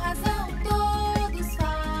 Com razão todos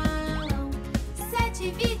falam.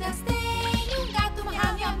 7 vidas tem um gato.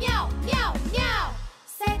 Ah, miau, miau, miau, miau.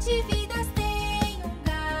 7 vidas tem um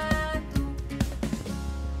gato.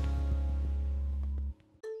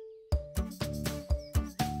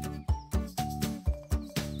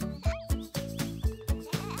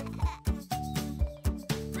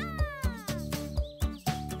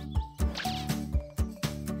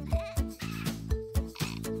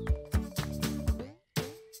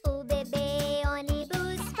 O bebê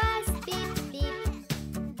ônibus faz bip, bip,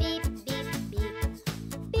 bip, bip, bip,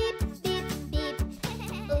 bip, bip, bip.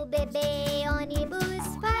 O bebê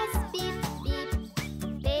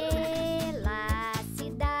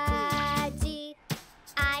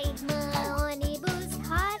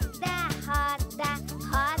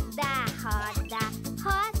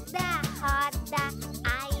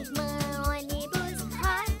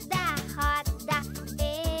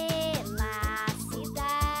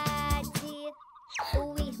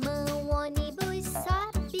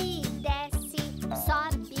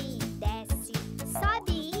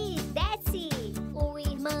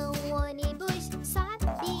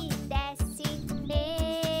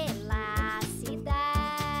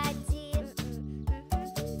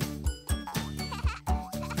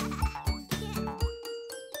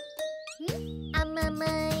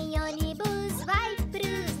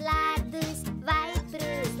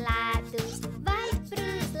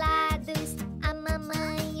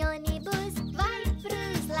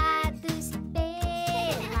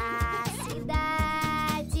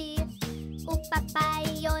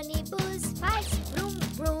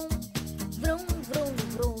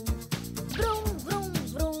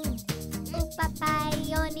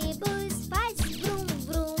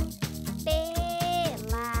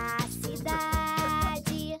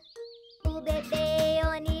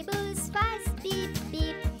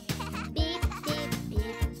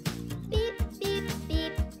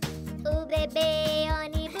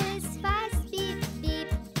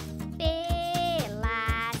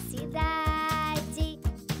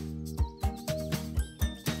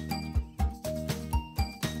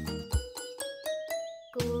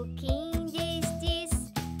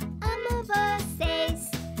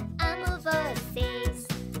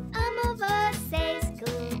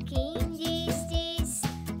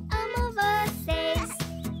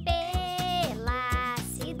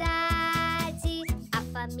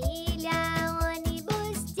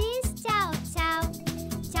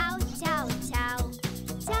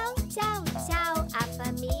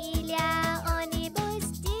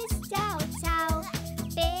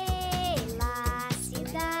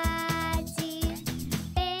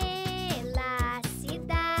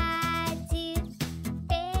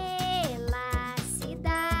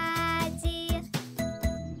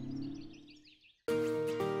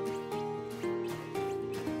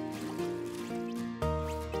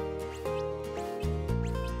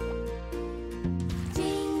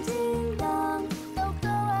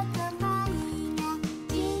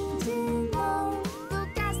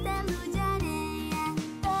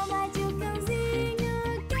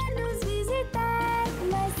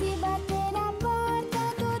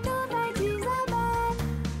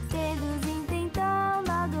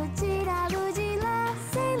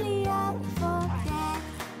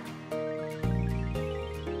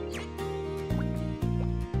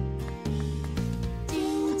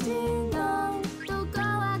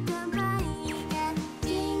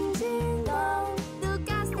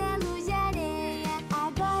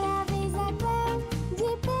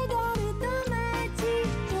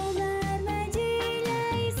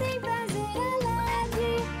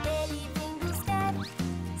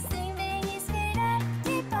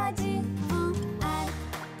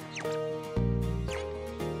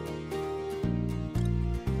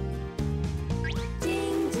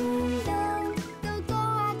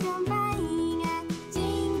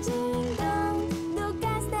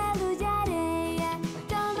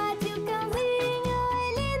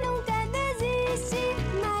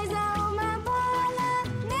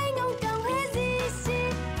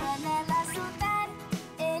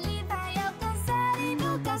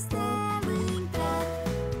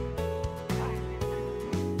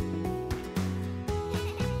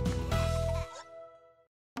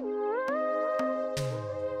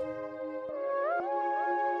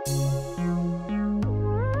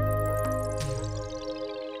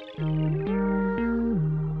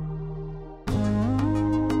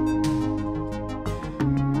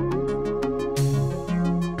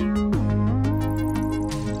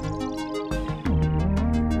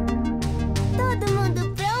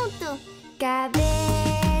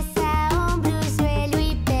Cabeça, ombro, joelho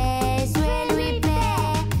e pé, joelho e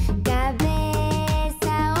pé.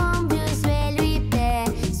 Cabeça, ombro, joelho e pé,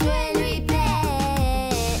 joelho e pé.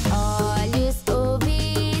 Olhos,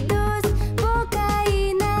 ouvidos, boca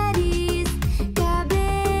e nariz.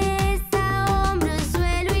 Cabeça, ombro,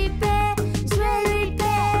 joelho e pé, joelho e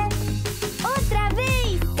pé. Outra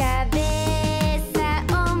vez. Cabeça,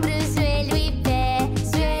 ombro, joelho e pé,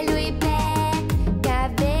 joelho e pé.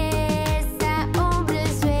 Cabeça, ombro,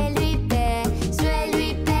 joelho e pé, joelho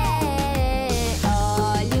e pé.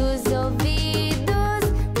 Olhos, ouvidos,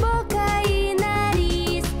 boca e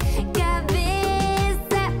nariz.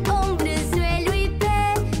 Cabeça, ombro, joelho e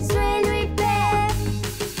pé, joelho e pé.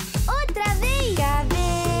 Outra vez.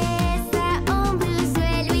 Cabeça, ombro,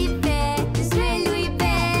 joelho e pé, joelho e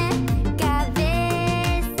pé.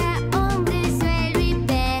 Cabeça, ombro, joelho e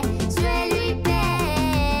pé, joelho e pé.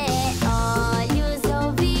 Olhos,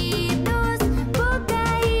 ouvidos, boca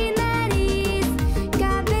e nariz.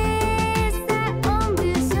 Cabeça,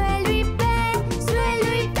 ombro, joelho e pé,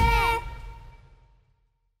 joelho e pé.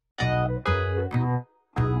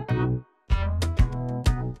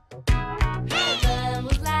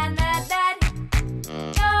 Vamos lá nadar,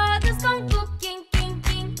 todos com Cuquin, quim,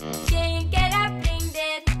 quim. Quem quer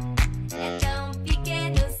aprender? É tão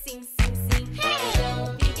pequeno, sim, sim, sim. É tão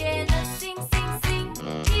pequeno, sim, sim, sim.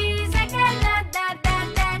 E já quer nadar,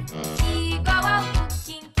 nadar, igual ao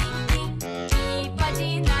Cuquin, quim, quim. E pode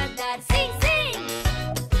nadar, sim, sim.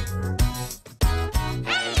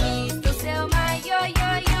 Vista o seu maiô,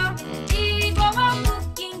 iô, iô, igual ao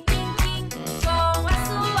Cuquin, quim, quim. Com a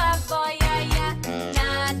sua boia, ia.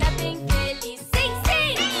 Nada bem feliz, sim, sim.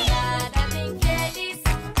 Nada bem feliz.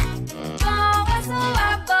 Com a sua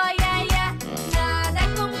boia, ia. Nada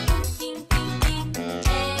com Cuquin, quim, quim.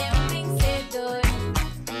 É um vencedor.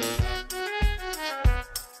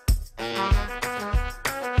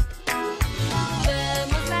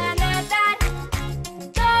 Vamos lá nadar,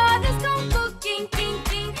 todos com Cuquin, quim,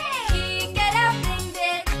 quim. Que quer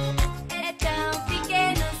aprender? É tão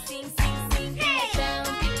pequeno, sim, sim, sim. É tão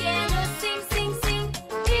pequeno, sim, sim, sim.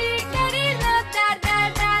 E quer ir nadar,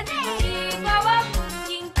 nadar, igual ao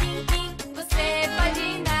Cuquin, quim, quim. Você pode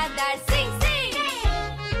nadar, sim, sim.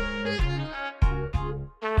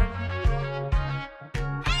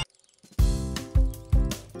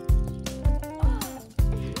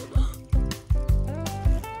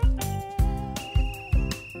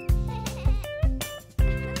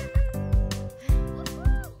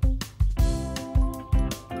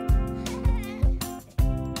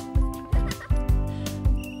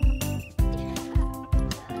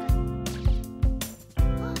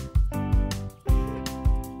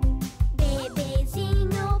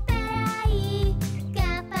 Bebezinho, peraí,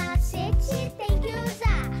 capacete tem que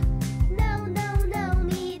usar. Não, não, não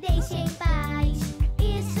me deixe em paz.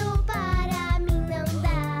 Isso para mim não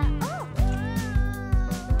dá.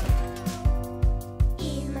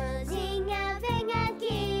 Irmãzinha, vem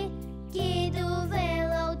aqui, que do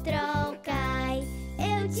velotron cai.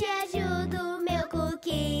 Eu te ajudo, meu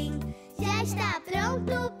Cuquin. Já está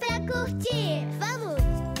pronto pra curtir. Vamos!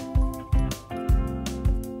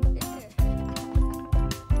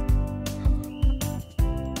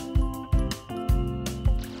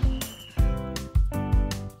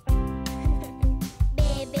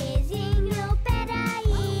 Bebezinho,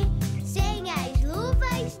 peraí, sem as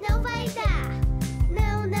luvas não vai dar.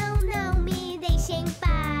 Não, não, não me deixe em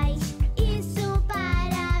paz. Isso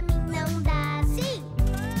para mim não dá, sim.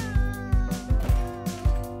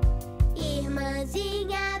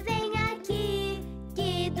 Irmãzinha, vem aqui,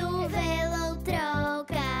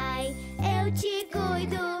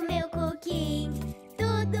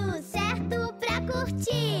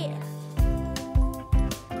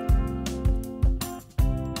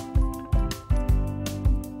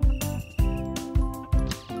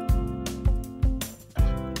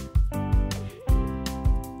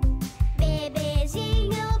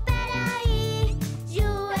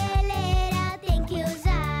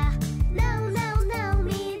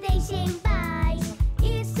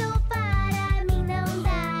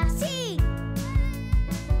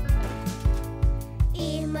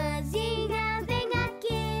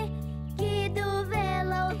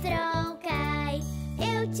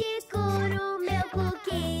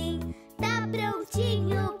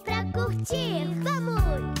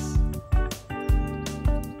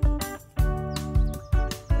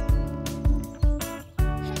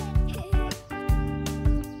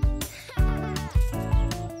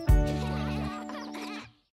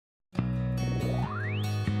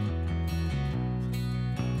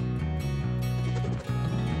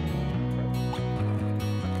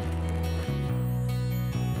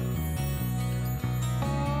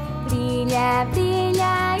 Brilha,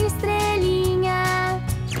 brilha, estrelinha.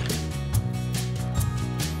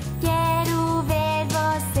 Quero ver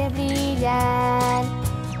você brilhar.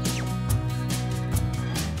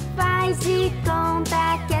 Faz de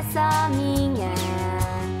conta que é só minha,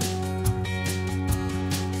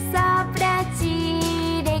 só pra te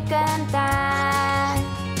irei cantar.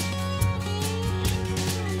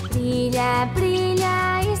 Brilha,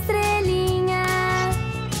 brilha, estrelinha.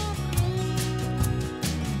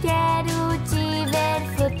 Quero te ver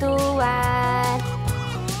flutuar.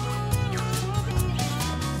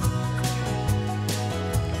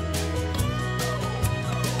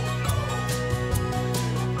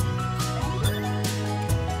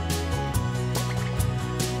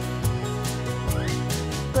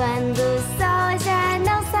 Quando o sol já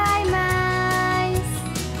não sai mais,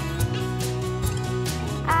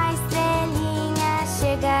 a estrelinha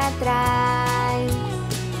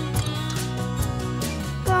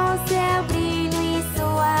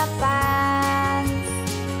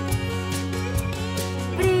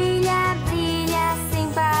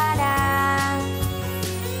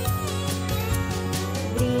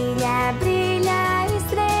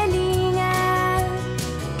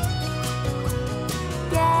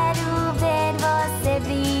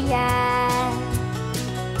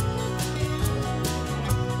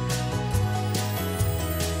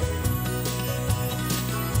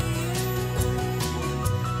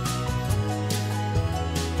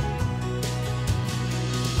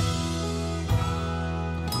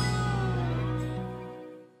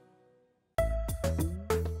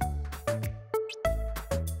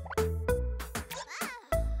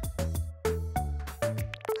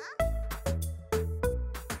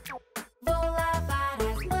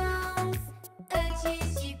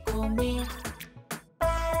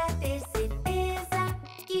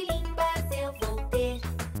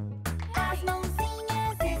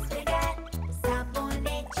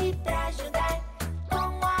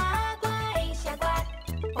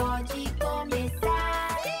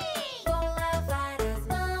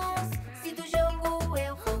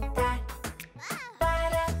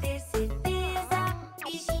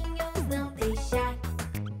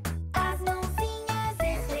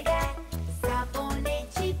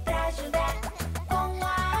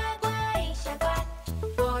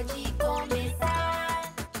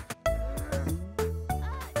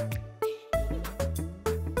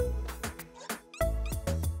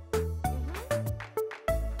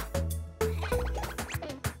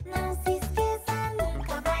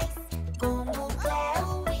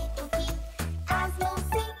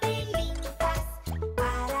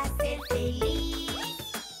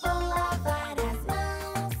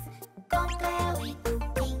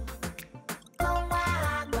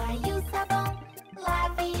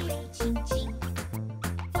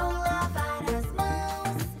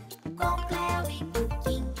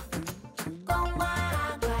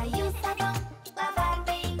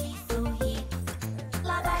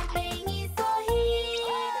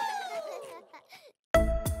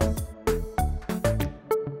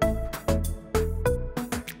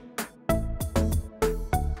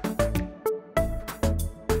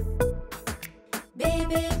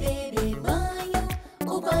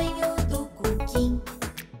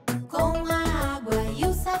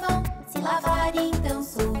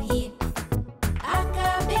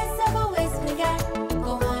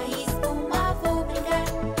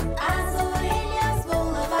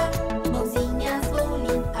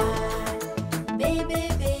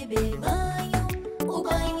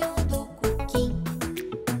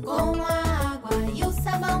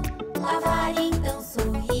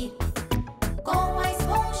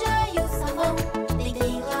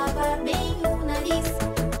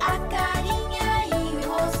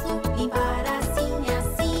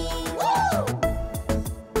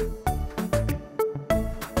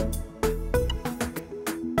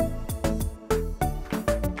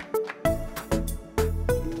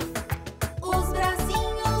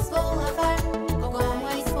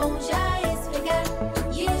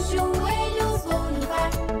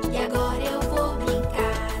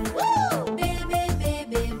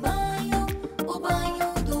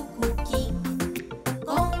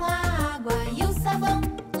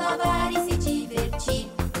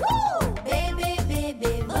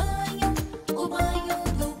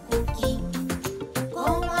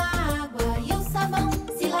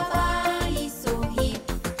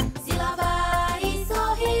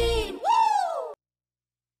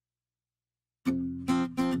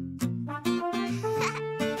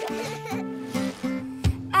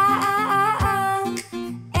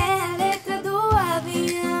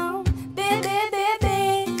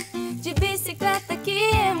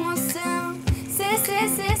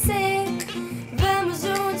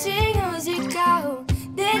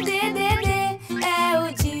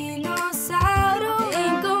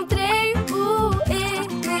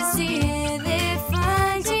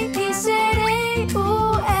Encontrei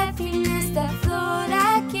o F nesta flor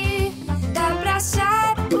aqui. Dá pra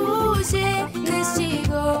achar o G neste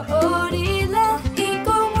gorila. E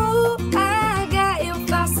com o H eu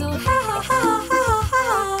faço ha ha ha ha ha.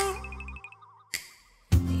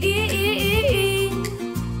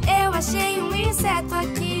 Eu achei um inseto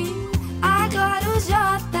aqui. Agora o J,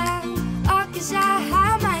 ó que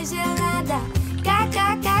jarra mais gelada.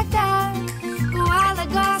 KKKK, koala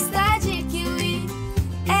gosta de kiwi.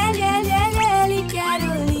 L, quero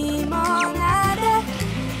limonada.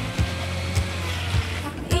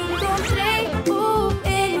 Encontrei o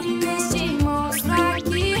N neste monstro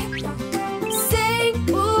aqui. Sem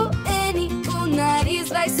o N, o nariz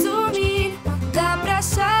vai sumir. Dá pra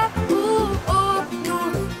achar o O no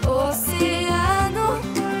oceano.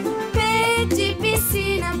 P de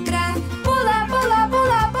piscina pra pular, pular,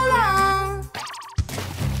 pular, pular.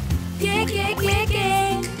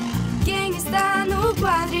 Quem está no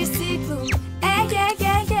quadriciclo?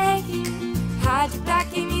 Rádio pra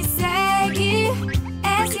quem me segue.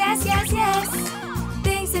 S.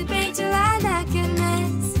 Tem serpente lá na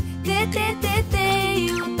quermesse. T,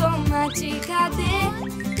 e o tomate cadê?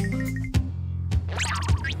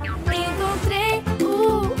 Encontrei o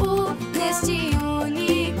U neste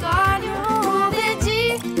unicórnio. V de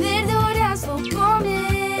verduras vou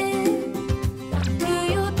comer.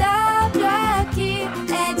 E o W aqui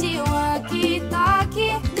é de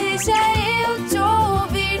walkie-talkie. Deixa eu te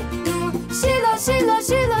ouvir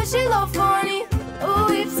no xilofone.